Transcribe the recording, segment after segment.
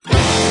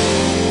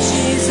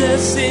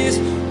Jesus is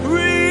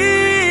real.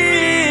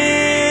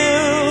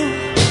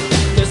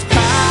 There's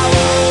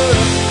power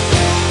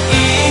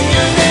in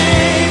your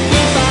name. We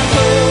find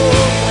hope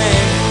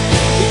when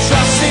we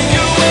trust in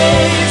your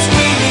ways.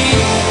 We need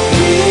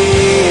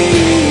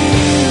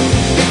real.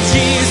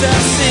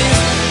 Jesus is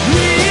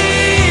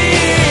real.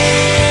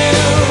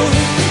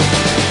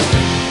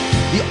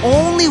 The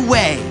only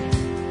way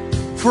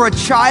for a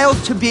child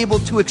to be able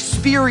to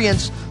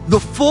experience the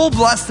full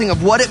blessing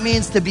of what it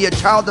means to be a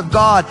child of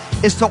God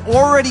is to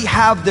already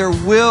have their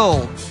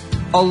will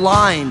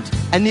aligned.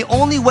 And the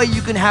only way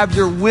you can have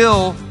your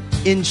will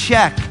in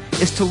check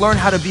is to learn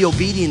how to be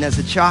obedient as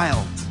a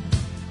child.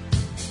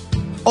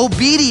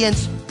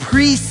 Obedience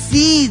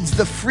precedes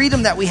the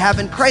freedom that we have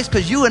in Christ,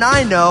 because you and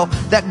I know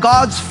that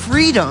God's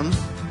freedom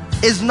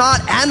is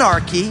not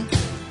anarchy,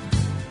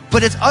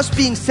 but it's us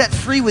being set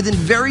free within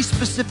very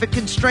specific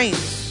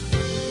constraints.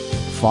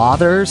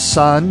 Father,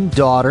 son,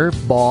 daughter,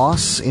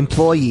 boss,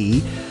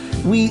 employee.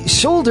 We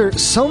shoulder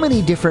so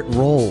many different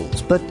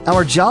roles, but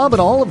our job in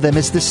all of them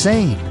is the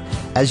same.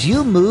 As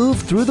you move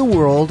through the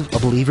world, a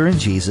believer in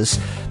Jesus,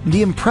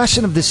 the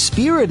impression of the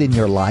Spirit in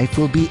your life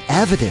will be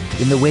evident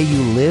in the way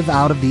you live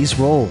out of these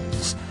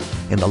roles.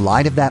 In the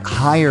light of that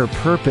higher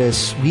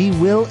purpose, we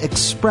will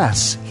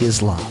express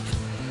His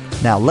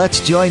love. Now let's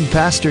join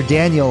Pastor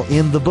Daniel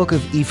in the book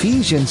of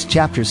Ephesians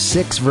chapter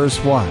 6,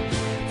 verse 1.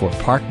 For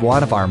part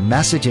 1 of our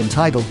message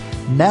entitled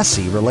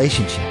Messy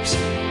Relationships.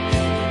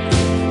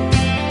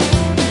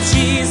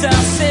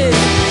 Jesus is real.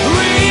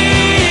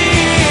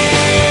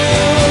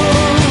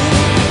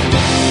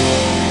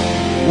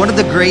 One of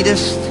the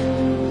greatest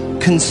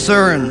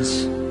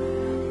concerns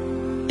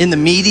in the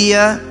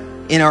media,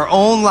 in our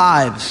own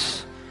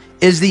lives,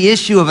 is the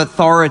issue of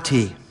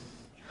authority.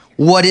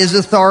 What is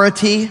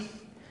authority?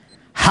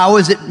 How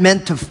is it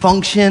meant to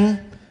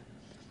function?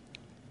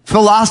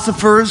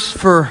 Philosophers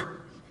for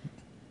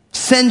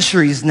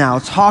centuries now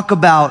talk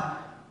about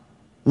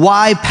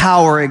why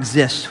power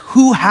exists,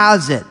 who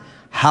has it,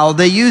 how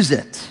they use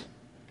it.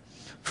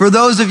 For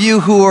those of you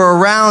who were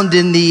around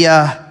in the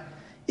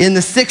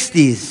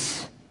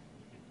 60s,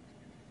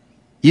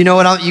 you know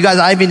what you guys,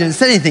 I haven't even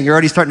said anything. You're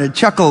already starting to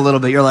chuckle a little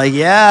bit. You're like,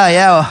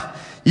 yeah.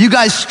 You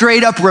guys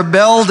straight up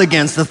rebelled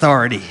against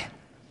authority.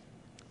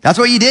 That's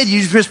what you did.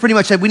 You just pretty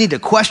much said, we need to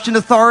question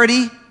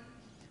authority.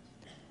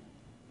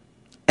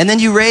 And then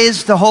you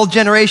raised a whole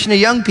generation of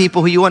young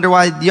people who you wonder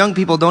why young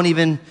people don't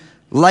even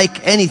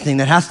like anything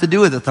that has to do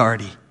with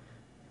authority.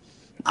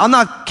 I'm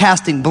not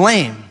casting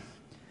blame,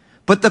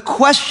 but the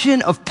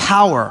question of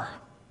power,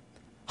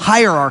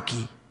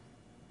 hierarchy,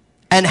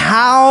 and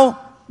how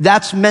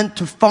that's meant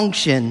to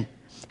function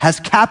has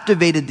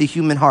captivated the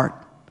human heart.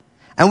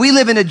 And we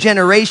live in a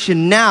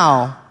generation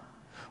now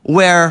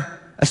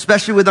where,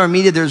 especially with our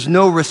media, there's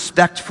no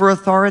respect for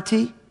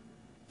authority.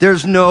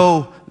 There's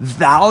no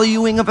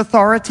valuing of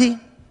authority.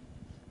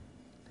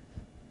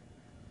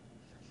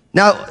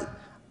 Now,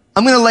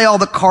 I'm going to lay all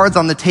the cards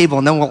on the table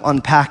and then we'll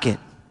unpack it.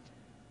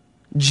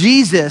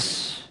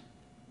 Jesus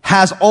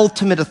has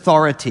ultimate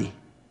authority.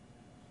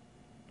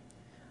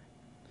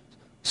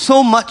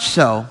 So much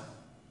so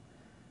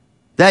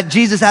that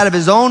Jesus, out of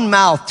his own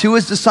mouth to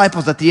his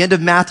disciples at the end of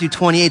Matthew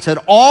 28, said,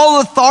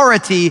 all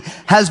authority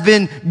has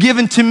been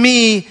given to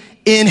me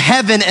in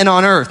heaven and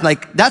on earth.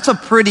 Like, that's a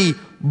pretty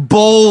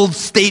bold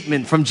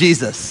statement from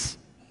Jesus.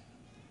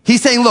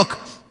 He's saying, look,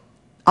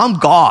 I'm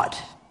God.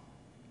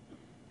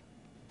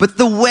 But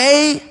the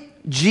way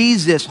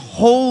Jesus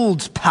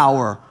holds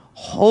power,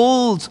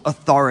 holds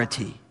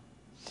authority,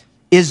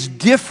 is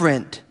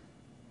different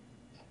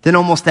than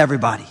almost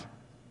everybody.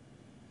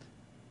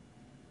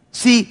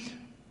 See,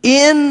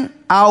 in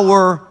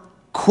our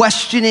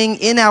questioning,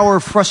 in our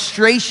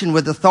frustration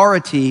with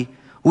authority,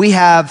 we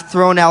have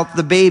thrown out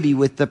the baby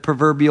with the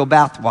proverbial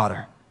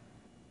bathwater.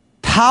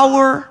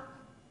 Power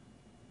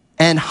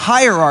and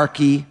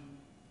hierarchy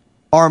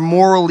are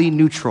morally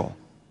neutral.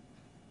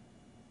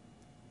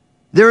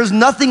 There is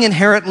nothing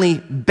inherently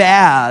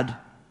bad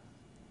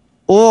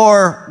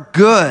or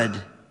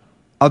good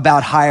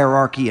about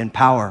hierarchy and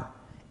power.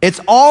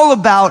 It's all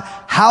about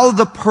how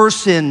the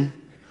person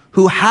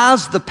who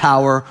has the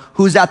power,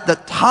 who's at the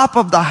top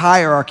of the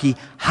hierarchy,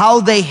 how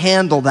they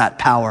handle that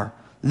power.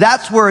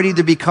 That's where it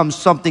either becomes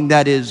something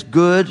that is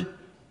good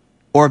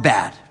or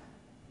bad.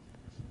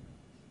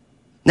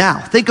 Now,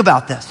 think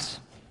about this.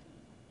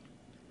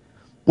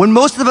 When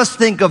most of us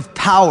think of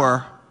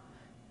power,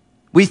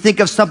 we think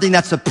of something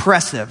that's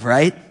oppressive,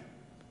 right?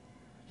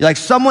 Like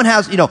someone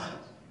has,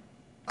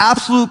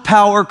 absolute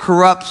power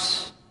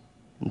corrupts,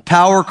 and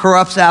power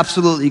corrupts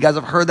absolutely. You guys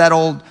have heard that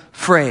old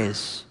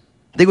phrase.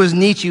 I think it was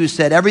Nietzsche who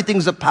said,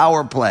 everything's a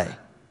power play.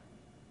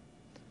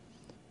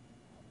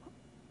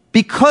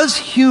 Because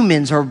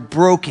humans are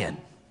broken,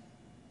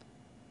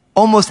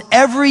 almost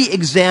every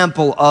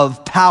example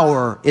of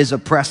power is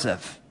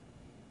oppressive.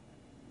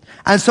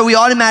 And so we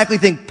automatically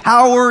think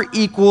power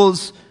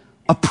equals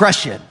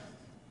oppression.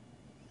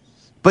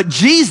 But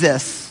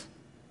Jesus,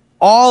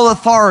 all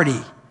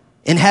authority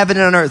in heaven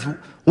and on earth,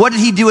 what did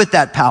he do with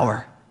that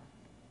power?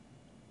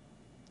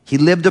 He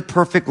lived a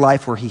perfect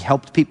life where he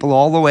helped people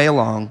all the way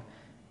along.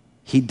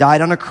 He died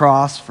on a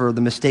cross for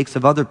the mistakes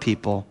of other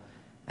people,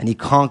 and he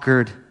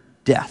conquered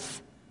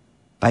death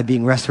by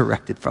being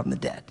resurrected from the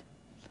dead.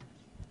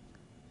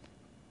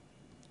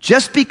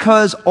 Just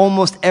because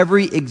almost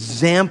every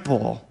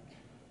example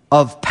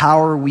of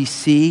power we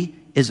see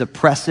is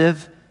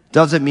oppressive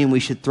doesn't mean we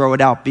should throw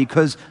it out,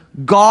 because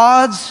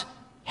God's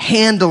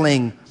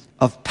handling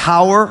of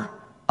power,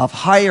 of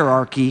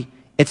hierarchy,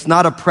 it's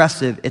not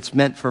oppressive, it's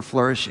meant for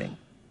flourishing.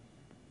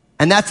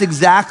 And that's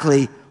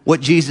exactly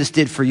what Jesus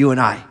did for you and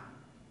I.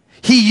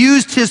 He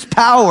used his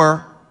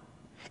power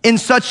in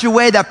such a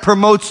way that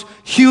promotes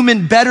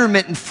human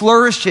betterment and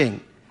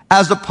flourishing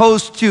as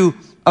opposed to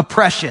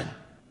oppression.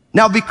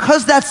 Now,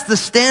 because that's the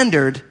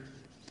standard,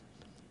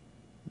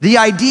 the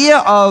idea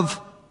of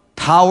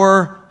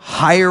power,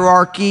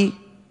 hierarchy,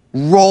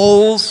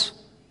 roles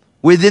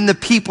within the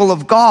people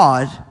of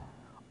God,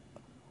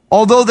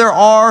 although there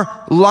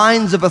are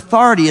lines of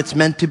authority, it's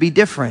meant to be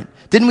different.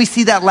 Didn't we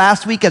see that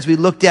last week as we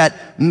looked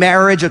at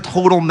marriage, a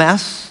total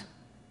mess?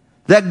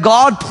 That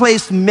God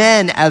placed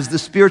men as the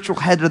spiritual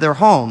head of their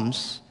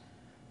homes,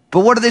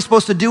 but what are they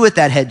supposed to do with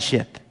that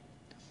headship?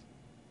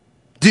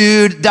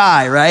 Dude,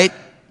 die, right?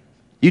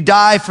 You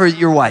die for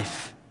your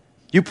wife.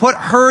 You put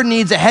her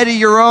needs ahead of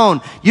your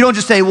own. You don't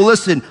just say, well,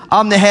 listen,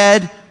 I'm the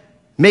head,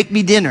 make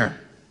me dinner.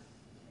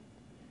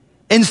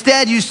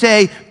 Instead, you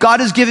say, God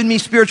has given me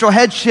spiritual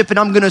headship and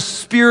I'm going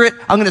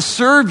to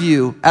serve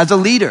you as a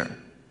leader.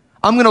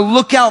 I'm going to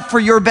look out for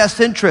your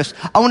best interest.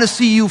 I want to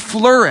see you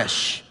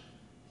flourish.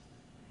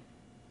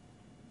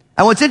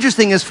 And what's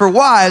interesting is for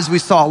wives, we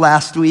saw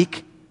last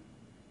week,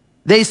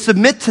 they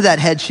submit to that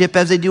headship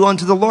as they do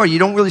unto the Lord. You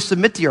don't really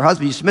submit to your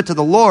husband. You submit to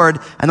the Lord,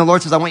 and the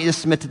Lord says, I want you to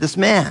submit to this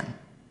man.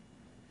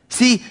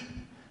 See,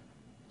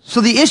 so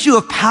the issue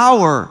of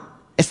power,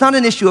 it's not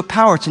an issue of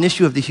power, it's an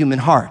issue of the human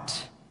heart.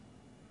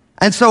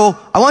 And so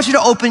I want you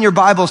to open your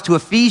Bibles to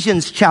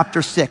Ephesians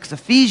chapter 6.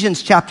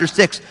 Ephesians chapter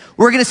 6.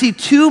 We're going to see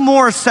two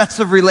more sets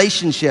of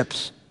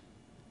relationships.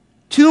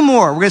 Two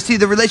more. We're going to see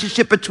the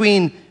relationship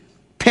between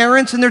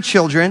parents and their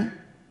children.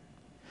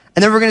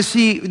 And then we're going to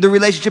see the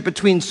relationship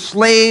between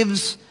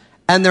slaves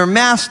and their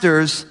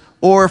masters,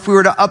 or if we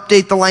were to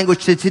update the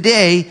language to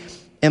today,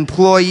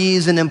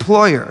 employees and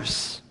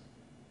employers.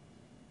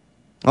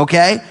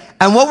 Okay?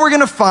 And what we're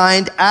going to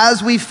find,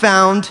 as we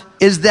found,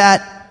 is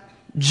that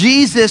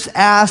Jesus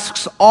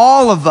asks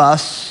all of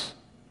us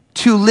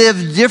to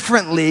live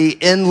differently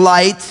in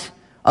light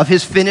of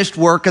his finished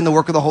work and the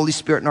work of the Holy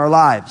Spirit in our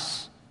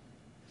lives.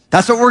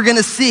 That's what we're going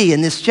to see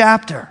in this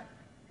chapter.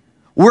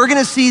 We're going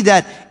to see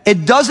that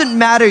it doesn't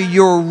matter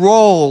your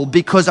role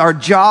because our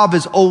job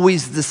is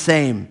always the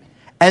same.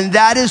 And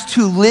that is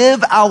to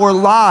live our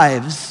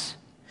lives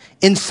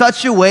in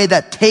such a way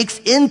that takes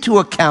into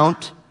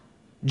account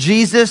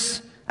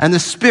Jesus and the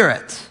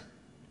Spirit.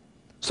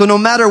 So no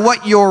matter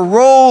what your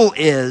role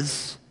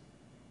is,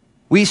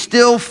 we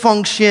still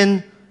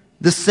function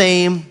the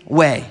same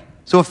way.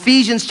 So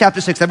Ephesians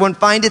chapter 6, everyone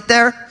find it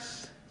there?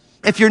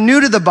 If you're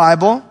new to the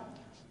Bible,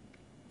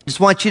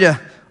 just want you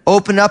to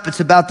open up. It's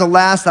about the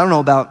last,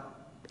 about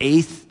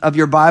eighth of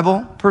your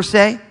Bible, per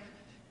se.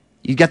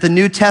 You got the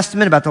New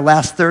Testament, about the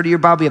last third of your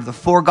Bible. You have the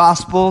four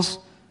Gospels,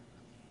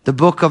 the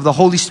book of the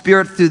Holy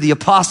Spirit through the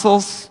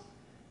apostles.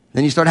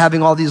 Then you start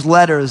having all these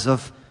letters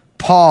of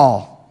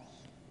Paul.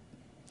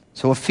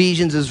 So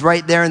Ephesians is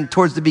right there, and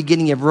towards the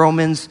beginning you have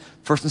Romans,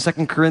 1st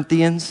and 2nd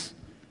Corinthians,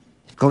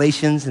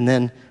 Galatians, and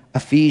then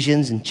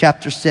Ephesians in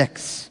chapter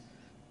 6.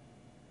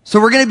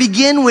 So we're going to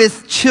begin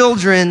with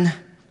children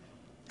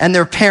and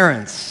their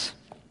parents.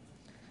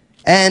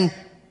 And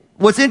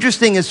what's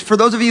interesting is, for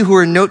those of you who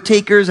are note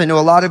takers, I know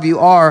a lot of you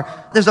are,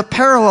 there's a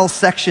parallel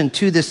section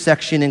to this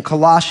section in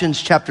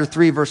Colossians chapter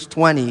 3 verse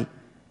 20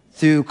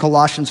 through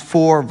Colossians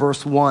 4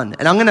 verse 1.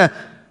 And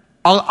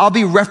I'll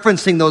be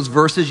referencing those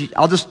verses.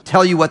 I'll just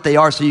tell you what they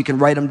are so you can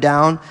write them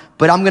down.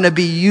 But I'm going to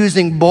be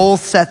using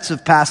both sets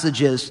of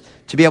passages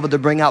to be able to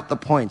bring out the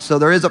point. So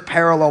there is a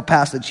parallel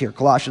passage here,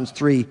 Colossians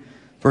 3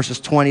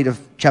 verses 20 to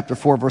chapter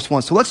 4 verse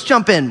 1. So let's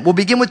jump in. We'll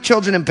begin with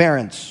children and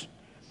parents.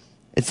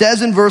 It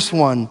says in verse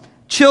 1,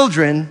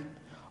 children,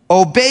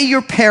 obey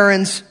your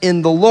parents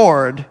in the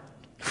Lord,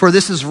 for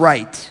this is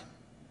right.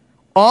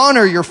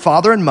 Honor your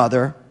father and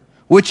mother,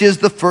 which is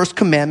the first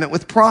commandment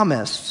with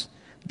promise,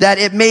 that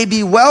it may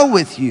be well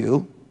with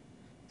you,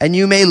 and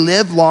you may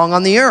live long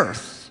on the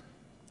earth.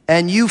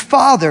 And you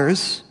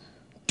fathers,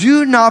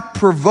 do not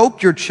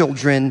provoke your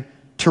children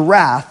to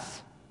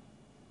wrath,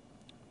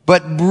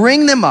 but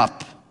bring them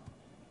up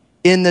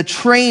in the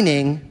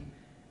training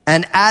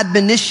and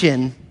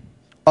admonition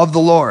of the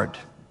Lord.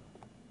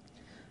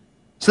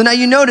 So now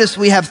you notice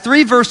we have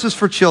 3 verses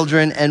for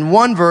children and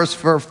 1 verse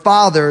for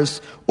fathers,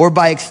 or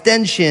by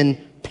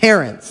extension,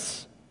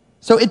 parents.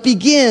 So it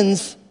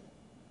begins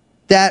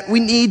that we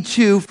need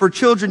to, for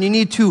children, you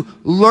need to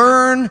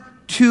learn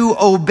to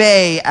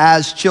obey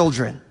as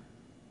children.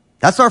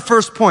 That's our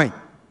first point.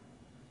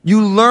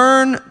 You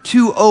learn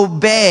to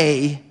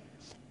obey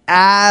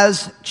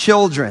as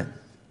children.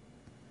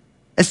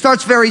 It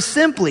starts very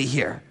simply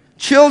here.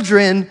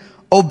 Children,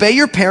 obey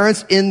your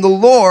parents in the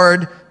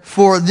Lord,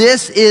 for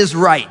this is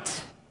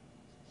right.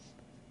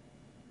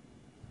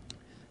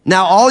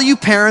 Now, all you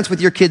parents with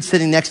your kids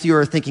sitting next to you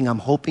are thinking, I'm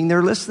hoping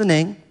they're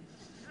listening.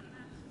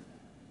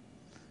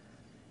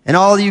 And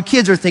all you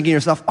kids are thinking to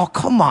yourself, oh,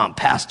 come on,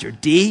 Pastor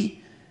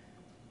D.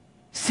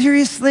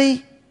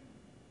 Seriously?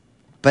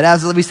 But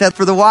as we said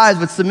for the wives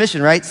with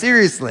submission, right?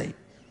 Seriously.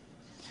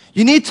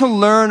 You need to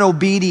learn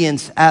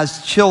obedience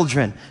as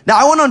children. Now,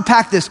 I want to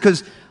unpack this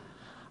because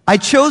I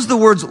chose the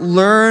words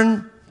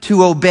learn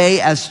to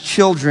obey as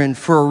children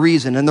for a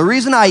reason. And the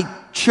reason I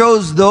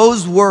chose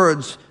those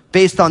words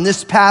based on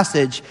this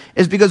passage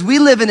is because we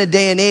live in a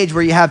day and age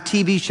where you have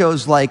TV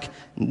shows like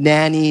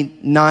Nanny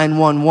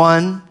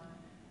 911.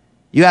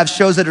 You have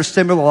shows that are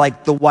similar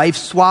like the Wife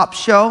Swap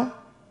show,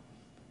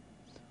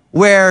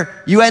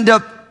 where you end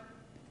up,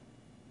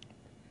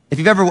 any of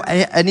you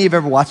have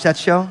ever watched that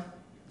show?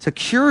 It's a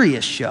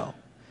curious show.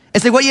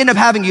 It's like what you end up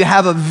having, you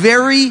have a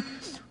very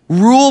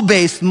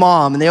rule-based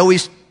mom, and they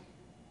always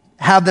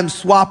have them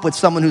swap with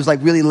someone who's like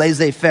really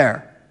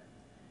laissez-faire.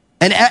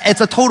 And it's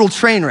a total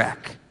train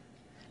wreck.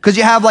 Because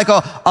you have like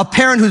a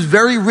parent who's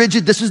very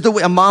rigid, this is the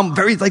way, a mom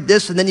very like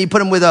this, and then you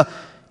put them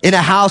in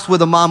a house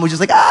with a mom who's just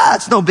like,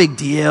 it's no big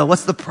deal,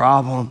 what's the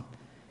problem?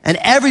 And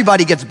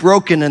everybody gets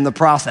broken in the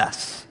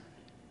process.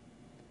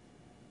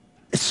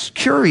 It's a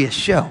curious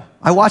show.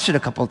 I watched it a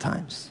couple of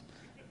times.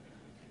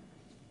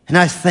 And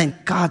I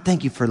think, God,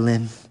 thank you for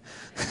Lynn.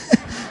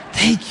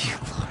 Thank you,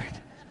 Lord.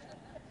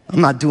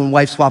 I'm not doing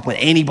wife swap with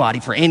anybody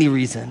for any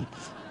reason.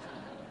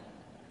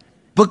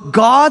 But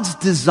God's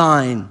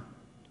design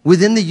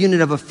within the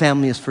unit of a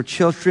family is for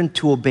children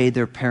to obey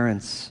their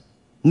parents.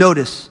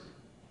 Notice,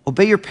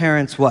 obey your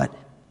parents what?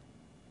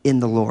 In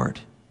the Lord.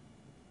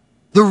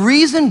 The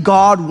reason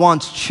God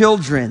wants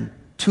children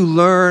to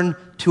learn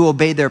to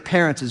obey their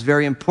parents is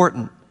very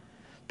important.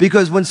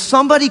 Because when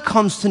somebody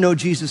comes to know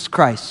Jesus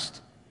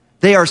Christ,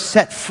 they are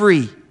set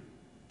free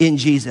in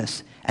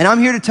Jesus. And I'm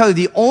here to tell you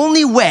the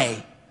only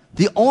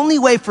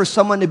way for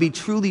someone to be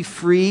truly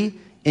free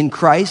in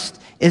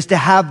Christ is to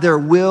have their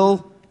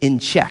will in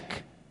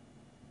check.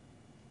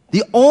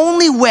 The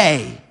only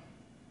way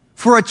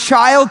for a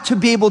child to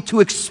be able to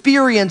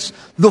experience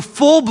the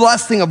full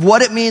blessing of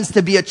what it means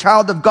to be a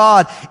child of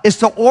God is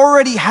to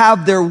already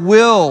have their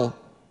will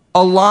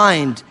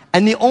aligned.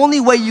 And the only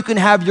way you can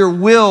have your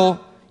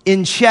will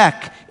in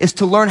check is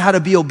to learn how to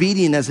be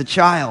obedient as a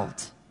child.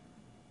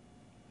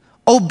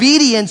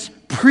 Obedience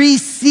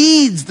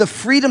precedes the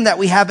freedom that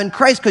we have in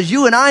Christ, because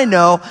you and I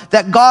know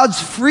that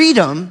God's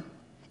freedom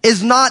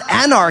is not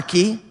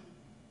anarchy,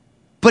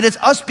 but it's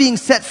us being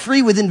set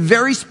free within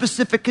very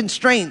specific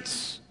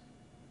constraints.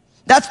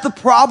 That's the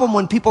problem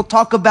when people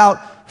talk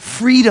about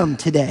freedom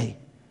today.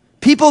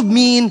 People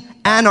mean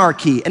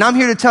anarchy. And I'm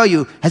here to tell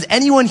you, has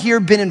anyone here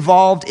been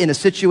involved in a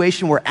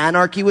situation where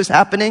anarchy was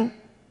happening?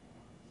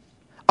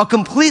 A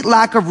complete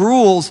lack of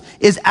rules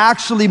is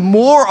actually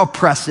more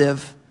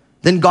oppressive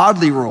than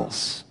godly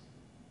rules.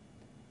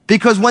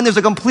 Because when there's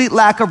a complete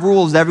lack of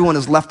rules, everyone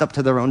is left up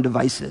to their own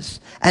devices.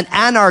 And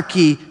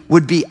anarchy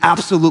would be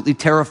absolutely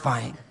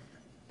terrifying.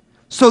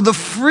 So the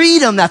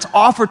freedom that's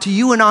offered to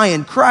you and I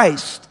in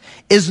Christ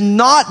is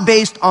not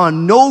based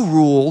on no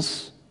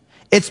rules.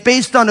 It's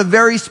based on a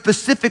very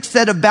specific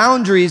set of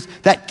boundaries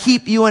that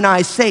keep you and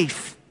I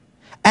safe.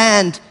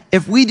 And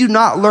if we do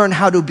not learn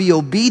how to be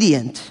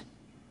obedient,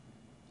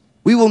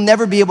 we will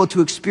never be able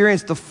to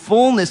experience the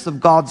fullness of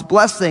God's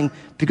blessing,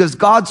 because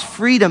God's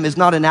freedom is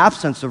not an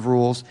absence of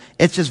rules.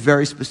 It's just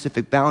very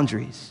specific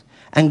boundaries.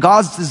 And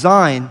God's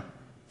design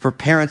for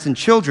parents and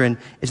children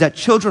is that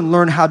children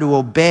learn how to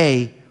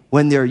obey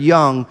when they're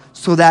young,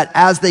 so that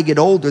as they get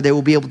older, they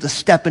will be able to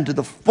step into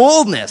the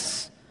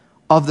fullness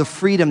of the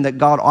freedom that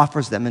God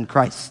offers them in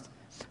Christ.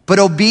 But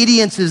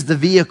obedience is the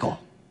vehicle.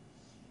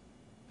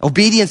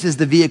 Obedience is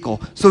the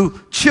vehicle. So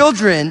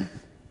children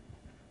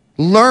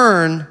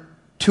learn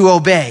to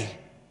obey.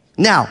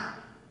 Now,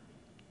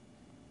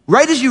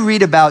 right as you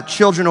read about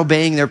children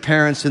obeying their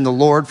parents in the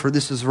Lord, for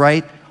this is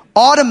right,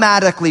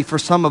 automatically for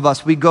some of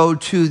us, we go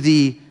to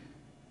the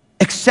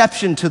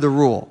exception to the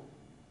rule.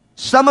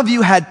 Some of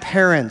you had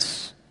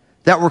parents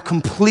that were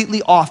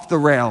completely off the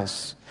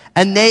rails,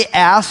 and they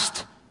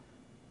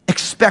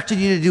expected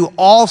you to do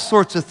all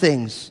sorts of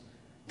things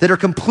that are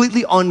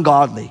completely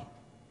ungodly.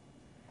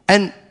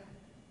 And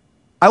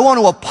I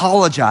want to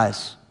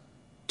apologize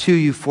to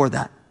you for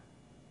that,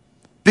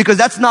 because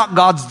that's not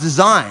God's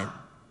design.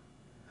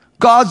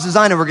 God's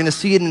design, and we're going to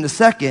see it in a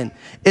second,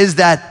 is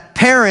that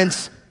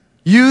parents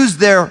use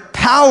their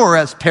power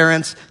as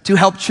parents to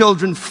help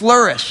children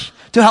flourish,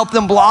 to help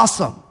them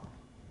blossom.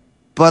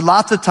 But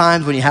lots of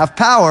times when you have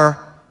power,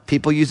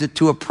 people use it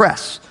to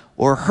oppress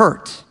or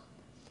hurt.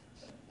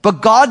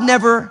 But God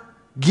never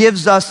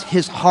gives us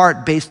his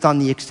heart based on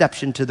the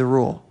exception to the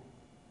rule.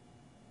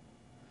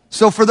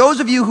 So for those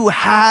of you who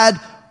had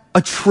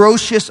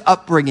atrocious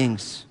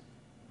upbringings,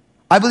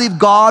 I believe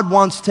God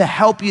wants to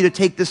help you to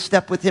take this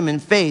step with him in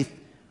faith,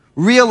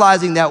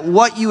 realizing that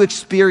what you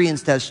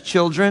experienced as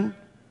children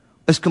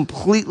is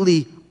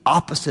completely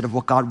opposite of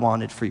what God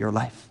wanted for your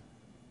life.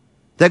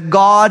 that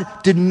God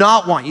did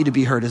not want you to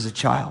be hurt as a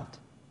child.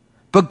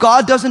 But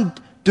God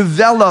doesn't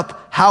develop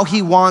how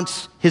he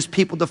wants his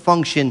people to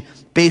function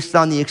based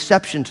on the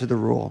exception to the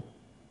rule.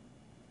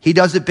 He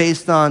does it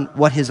based on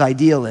what his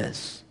ideal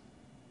is.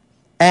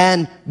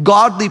 And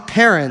godly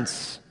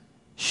parents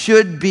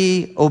should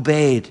be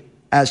obeyed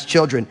as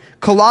children.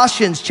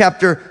 Colossians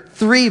chapter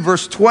 3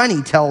 verse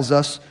 20 tells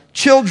us,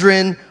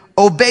 children,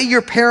 obey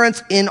your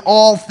parents in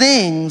all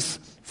things,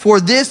 for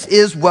this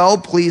is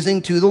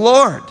well-pleasing to the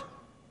Lord.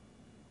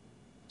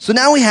 So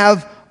now we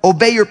have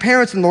obey your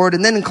parents in the Lord,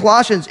 and then in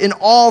Colossians, in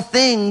all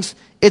things,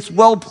 it's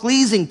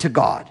well-pleasing to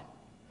God.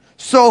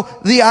 So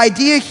the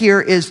idea here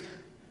is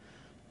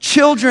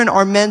children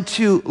are meant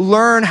to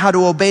learn how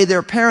to obey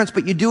their parents,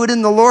 but you do it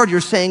in the Lord. You're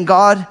saying,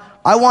 God,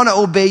 I want to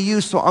obey you,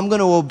 so I'm going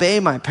to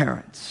obey my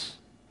parents.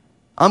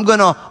 I'm going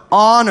to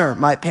honor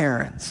my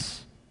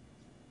parents.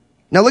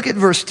 Now look at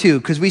verse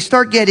 2, because we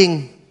start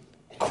getting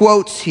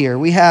quotes here.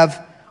 We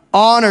have,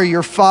 honor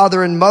your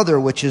father and mother,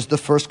 which is the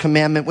first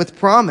commandment with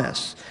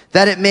promise,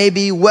 that it may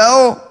be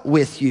well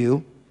with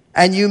you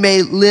and you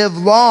may live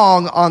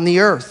long on the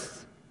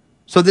earth.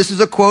 So this is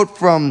a quote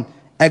from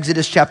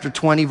Exodus chapter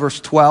 20, verse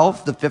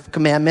 12, the fifth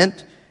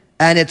commandment,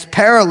 and its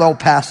parallel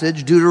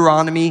passage,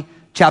 Deuteronomy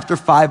chapter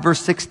 5, verse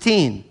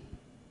 16.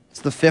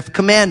 It's the fifth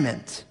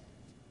commandment.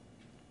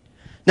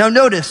 Now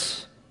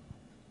notice,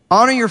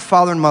 honor your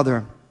father and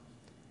mother.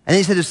 And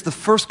he said it's the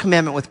first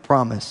commandment with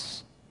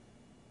promise.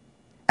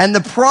 And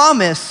the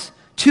promise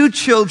to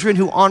children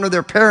who honor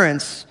their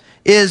parents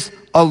is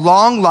a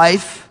long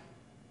life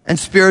and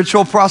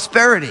spiritual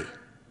prosperity.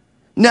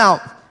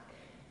 Now,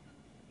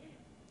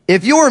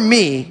 if you're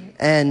me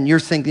and you're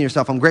thinking to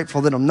yourself, I'm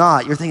grateful that I'm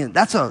not, you're thinking,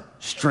 that's a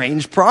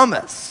strange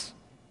promise.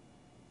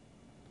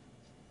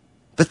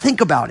 But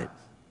think about it.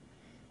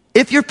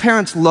 If your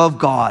parents love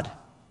God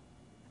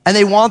and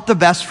they want the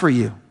best for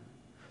you,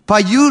 by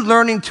you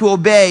learning to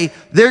obey,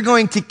 they're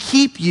going to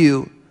keep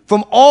you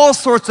from all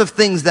sorts of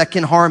things that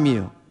can harm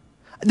you.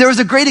 There is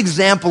a great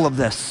example of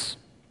this.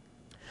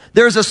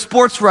 There's a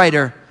sports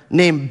writer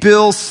named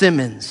Bill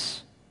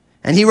Simmons,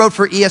 and he wrote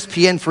for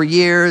ESPN for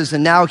years,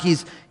 and now I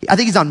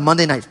think he's on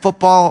Monday Night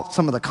Football,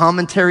 some of the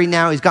commentary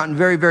now. He's gotten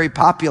very, very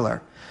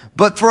popular.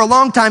 But for a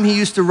long time, he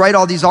used to write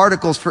all these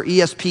articles for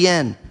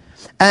ESPN.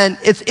 And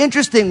it's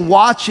interesting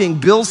watching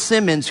Bill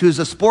Simmons, who's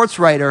a sports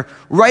writer,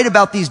 write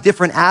about these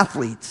different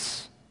athletes.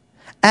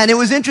 And it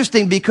was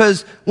interesting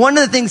because one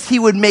of the things he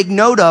would make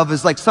note of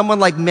is like someone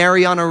like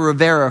Mariano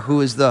Rivera, who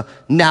is the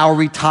now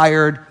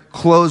retired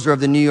closer of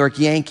the New York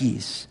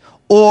Yankees.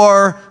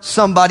 Or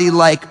somebody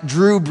like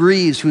Drew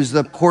Brees, who's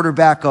the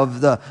quarterback of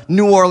the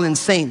New Orleans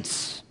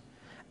Saints.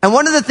 And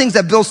one of the things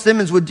that Bill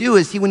Simmons would do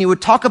is when he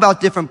would talk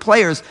about different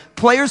players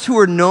who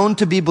were known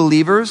to be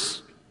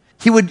believers,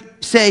 he would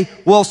say,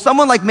 well,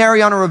 someone like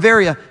Mariano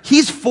Rivera,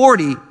 he's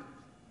 40,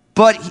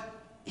 but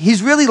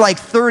he's really like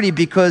 30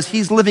 because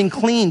he's living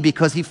clean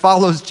because he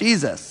follows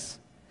Jesus.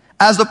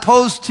 As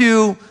opposed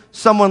to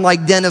someone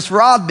like Dennis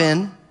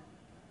Rodman,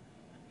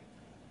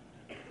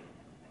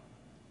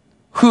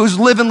 who's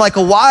living like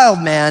a wild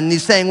man. And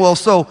he's saying, well,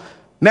 so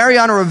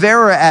Mariano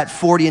Rivera at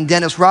 40 and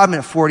Dennis Rodman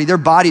at 40, their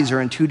bodies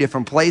are in two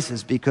different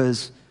places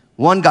because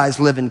one guy's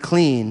living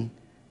clean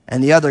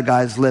and the other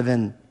guy's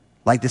living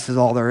like this is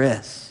all there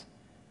is.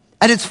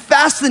 And it's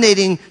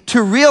fascinating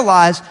to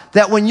realize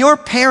that when your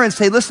parents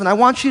say, listen, I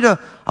want you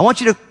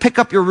to pick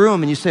up your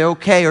room, and you say,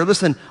 okay, or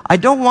listen, I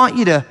don't want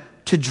you to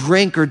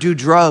drink or do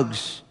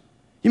drugs.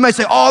 You might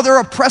say, oh,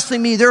 they're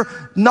oppressing me. They're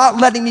not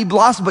letting me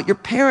blossom. But your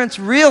parents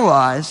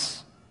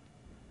realize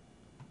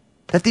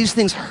that these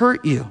things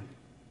hurt you.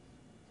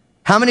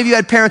 How many of you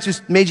had parents who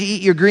made you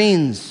eat your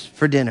greens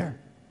for dinner?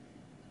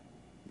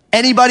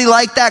 Anybody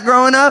like that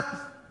growing up?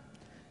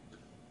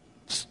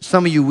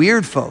 Some of you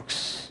weird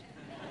folks.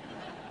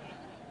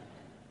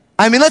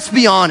 I mean, let's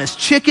be honest,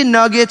 chicken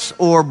nuggets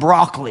or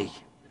broccoli.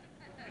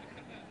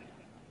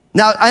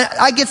 Now,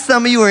 I get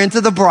some of you are into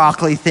the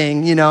broccoli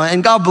thing,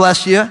 and God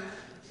bless you.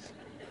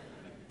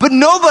 But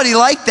nobody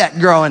liked that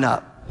growing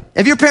up.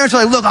 If your parents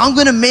are like, look, I'm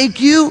going to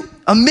make you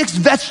a mixed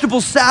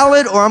vegetable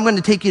salad or I'm going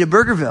to take you to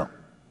Burgerville.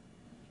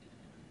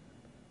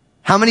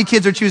 How many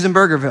kids are choosing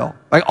Burgerville?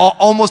 Like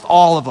almost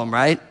all of them,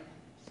 right?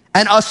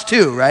 And us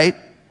too, right?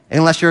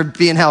 Unless you're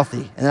being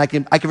healthy. And I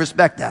can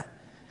respect that.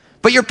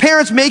 But your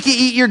parents make you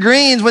eat your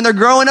greens when they're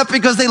growing up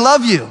because they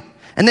love you.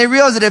 And they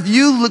realize that if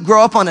you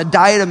grow up on a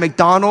diet of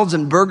McDonald's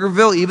and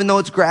Burgerville, even though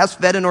it's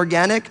grass-fed and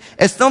organic,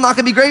 it's still not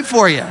going to be great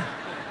for you.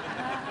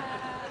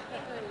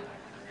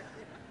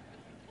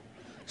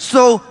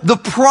 So the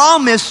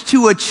promise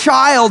to a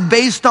child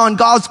based on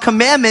God's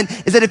commandment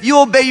is that if you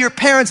obey your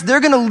parents, they're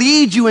going to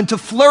lead you into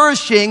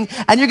flourishing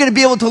and you're going to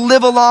be able to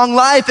live a long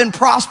life and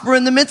prosper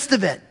in the midst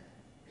of it.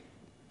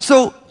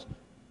 So,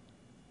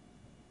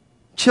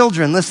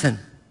 children, listen.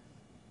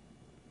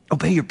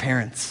 Obey your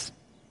parents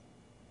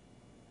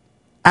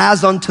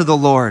as unto the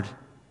Lord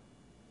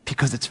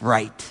because it's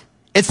right.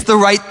 It's the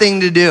right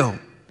thing to do.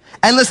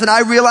 And listen,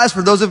 I realize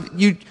for those of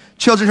you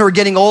children who are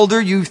getting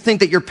older, you think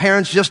that your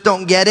parents just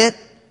don't get it.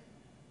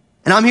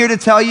 And I'm here to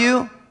tell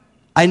you,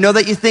 I know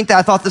that you think that.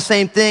 I thought the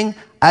same thing.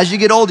 As you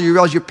get older, you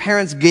realize your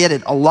parents get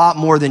it a lot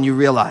more than you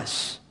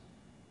realize.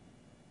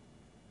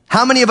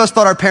 How many of us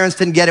thought our parents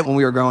didn't get it when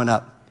we were growing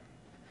up?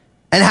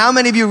 And how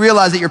many of you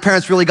realize that your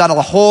parents really got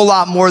a whole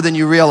lot more than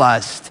you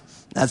realized?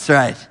 That's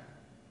right.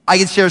 I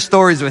can share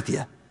stories with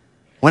you.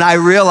 When I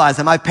realized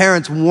that my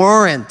parents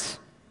weren't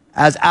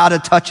as out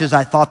of touch as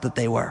I thought that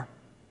they were.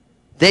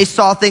 They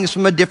saw things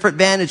from a different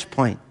vantage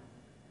point.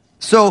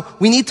 So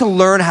we need to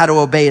learn how to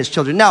obey as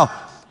children. Now,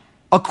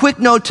 a quick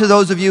note to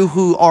those of you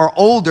who are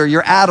older,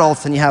 you're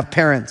adults and you have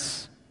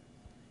parents.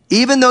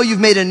 Even though you've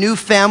made a new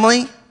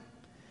family,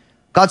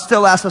 God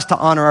still asks us to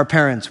honor our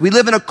parents. We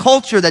live in a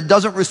culture that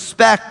doesn't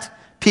respect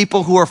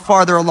people who are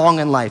farther along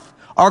in life.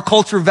 Our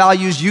culture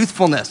values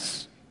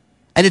youthfulness,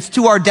 and it's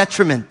to our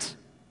detriment.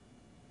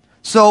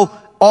 So,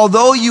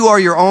 although you are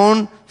your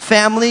own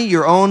family,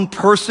 your own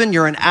person,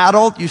 you're an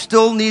adult, you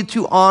still need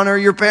to honor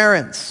your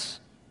parents.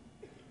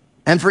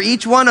 And for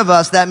each one of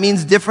us, that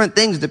means different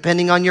things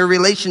depending on your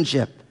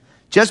relationship.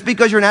 Just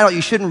because you're an adult,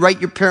 you shouldn't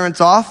write your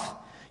parents off.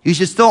 You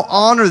should still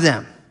honor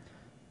them,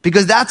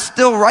 because that's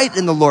still right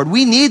in the Lord.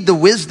 We need the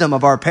wisdom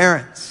of our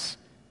parents.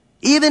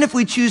 Even if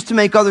we choose to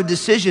make other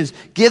decisions,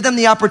 give them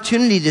the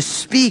opportunity to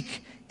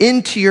speak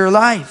into your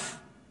life.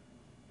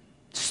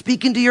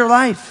 Speak into your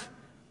life.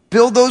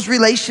 Build those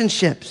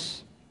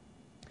relationships.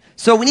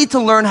 So we need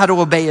to learn how to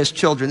obey as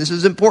children. This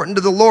is important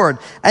to the Lord.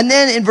 And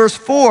then in verse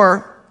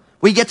 4,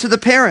 we get to the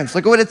parents.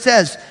 Look at what it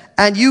says.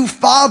 And you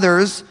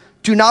fathers,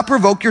 do not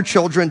provoke your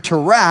children to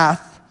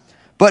wrath,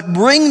 but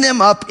bring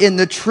them up in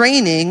the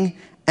training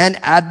and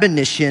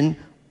admonition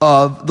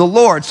of the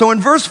Lord. So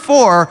in verse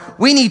 4,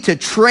 we need to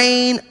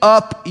train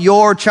up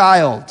your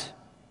child.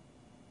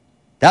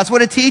 That's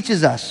what it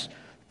teaches us.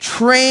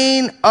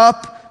 Train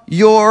up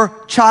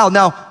your child.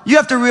 Now, you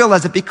have to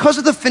realize that because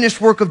of the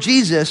finished work of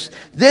Jesus,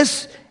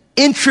 this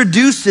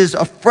introduces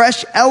a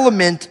fresh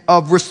element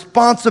of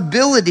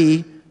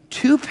responsibility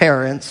to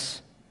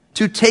parents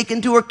to take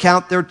into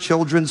account their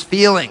children's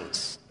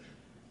feelings.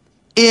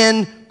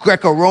 In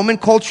Greco-Roman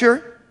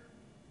culture,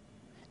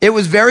 it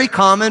was very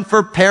common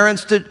for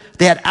parents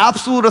they had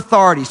absolute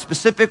authority,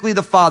 specifically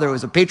the father. It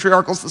was a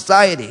patriarchal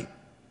society.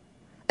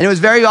 And it was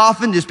very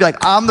often just be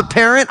like, I'm the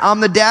parent, I'm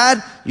the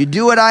dad, you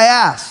do what I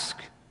ask.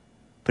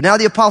 But now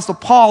the Apostle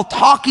Paul,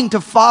 talking to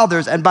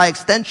fathers and by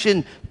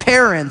extension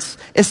parents,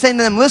 is saying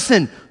to them,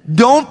 listen,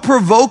 don't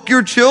provoke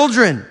your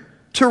children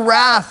to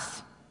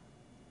wrath.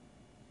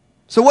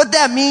 So what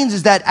that means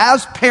is that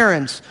as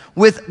parents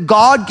with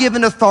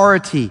God-given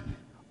authority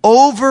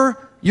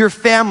over your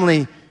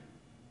family,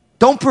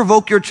 don't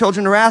provoke your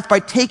children to wrath by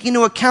taking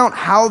into account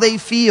how they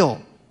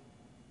feel.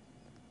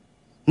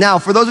 Now,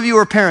 for those of you who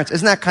are parents,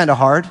 isn't that kind of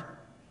hard?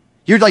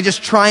 You're like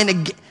just trying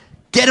to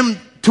get them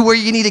to where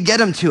you need to get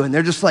them to, and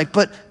they're just like,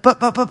 but.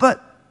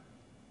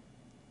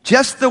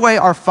 Just the way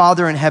our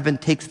Father in heaven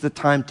takes the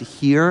time to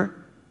hear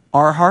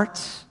our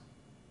hearts,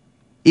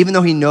 even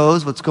though he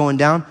knows what's going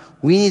down,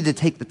 we need to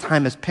take the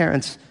time as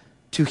parents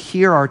to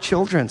hear our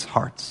children's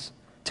hearts,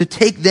 to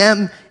take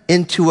them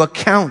into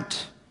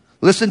account.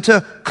 Listen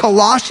to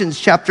Colossians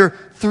chapter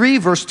 3,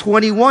 verse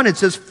 21. It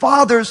says,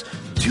 fathers,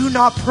 do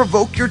not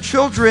provoke your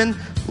children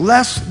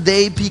lest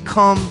they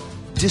become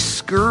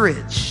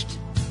discouraged.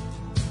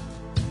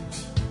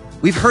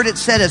 We've heard it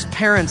said as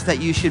parents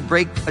that you should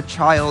break a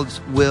child's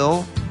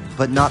will,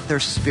 but not their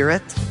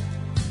spirit.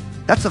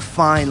 That's a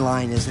fine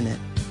line, isn't it?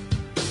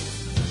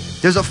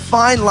 There's a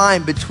fine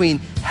line between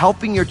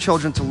helping your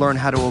children to learn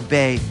how to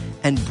obey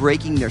and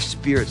breaking their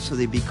spirit so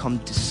they become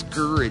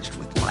discouraged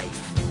with life.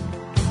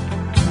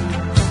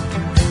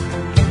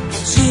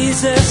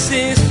 Jesus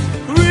is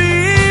real.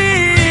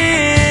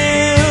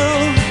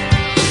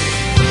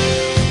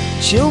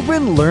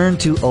 Children learn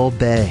to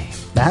obey.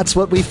 That's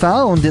what we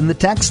found in the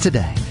text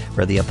today,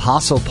 where the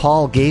Apostle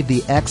Paul gave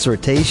the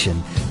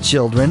exhortation,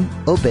 children,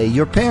 obey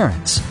your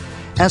parents.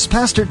 As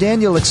Pastor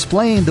Daniel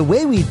explained, the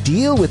way we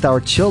deal with our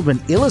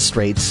children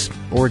illustrates,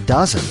 or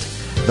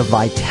doesn't, the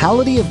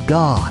vitality of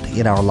God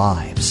in our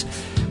lives.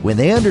 When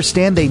they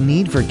understand they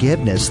need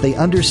forgiveness, they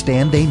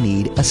understand they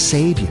need a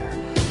Savior.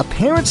 A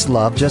parent's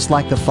love, just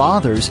like the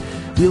Father's,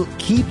 will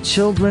keep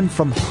children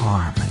from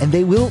harm, and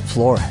they will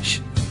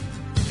flourish.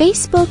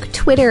 Facebook,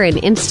 Twitter, and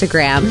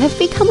Instagram have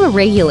become a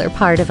regular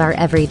part of our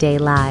everyday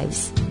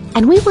lives.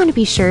 And we want to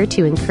be sure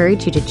to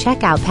encourage you to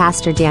check out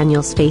Pastor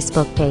Daniel's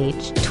Facebook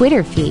page,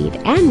 Twitter feed,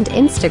 and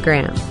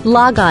Instagram.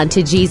 Log on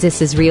to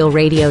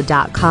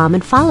JesusIsRealRadio.com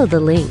and follow the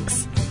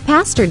links.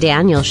 Pastor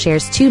Daniel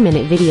shares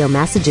 2-minute video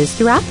messages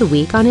throughout the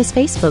week on his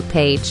Facebook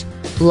page.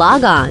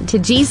 Log on to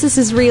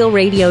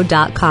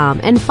JesusIsRealRadio.com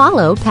and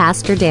follow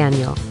Pastor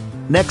Daniel.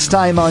 Next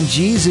time on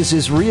Jesus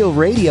is Real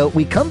Radio,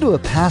 we come to a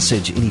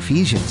passage in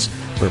Ephesians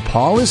where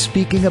Paul is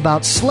speaking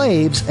about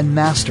slaves and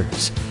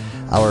masters.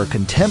 Our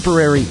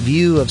contemporary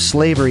view of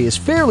slavery is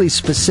fairly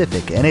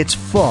specific, and it's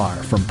far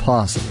from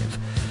positive.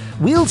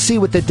 We'll see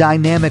what the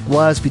dynamic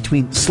was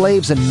between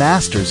slaves and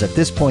masters at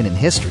this point in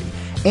history,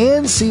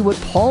 and see what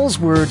Paul's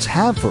words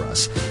have for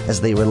us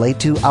as they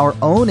relate to our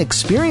own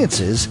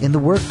experiences in the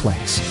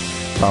workplace.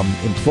 From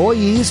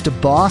employees to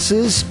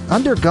bosses,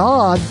 under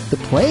God, the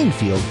playing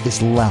field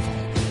is level.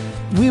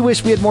 We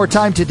wish we had more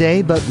time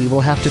today, but we will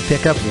have to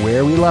pick up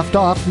where we left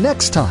off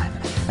next time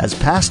as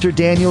Pastor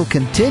Daniel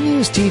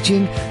continues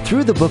teaching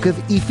through the book of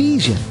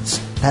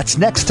Ephesians. That's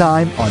next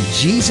time on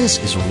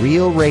Jesus is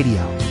Real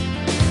Radio.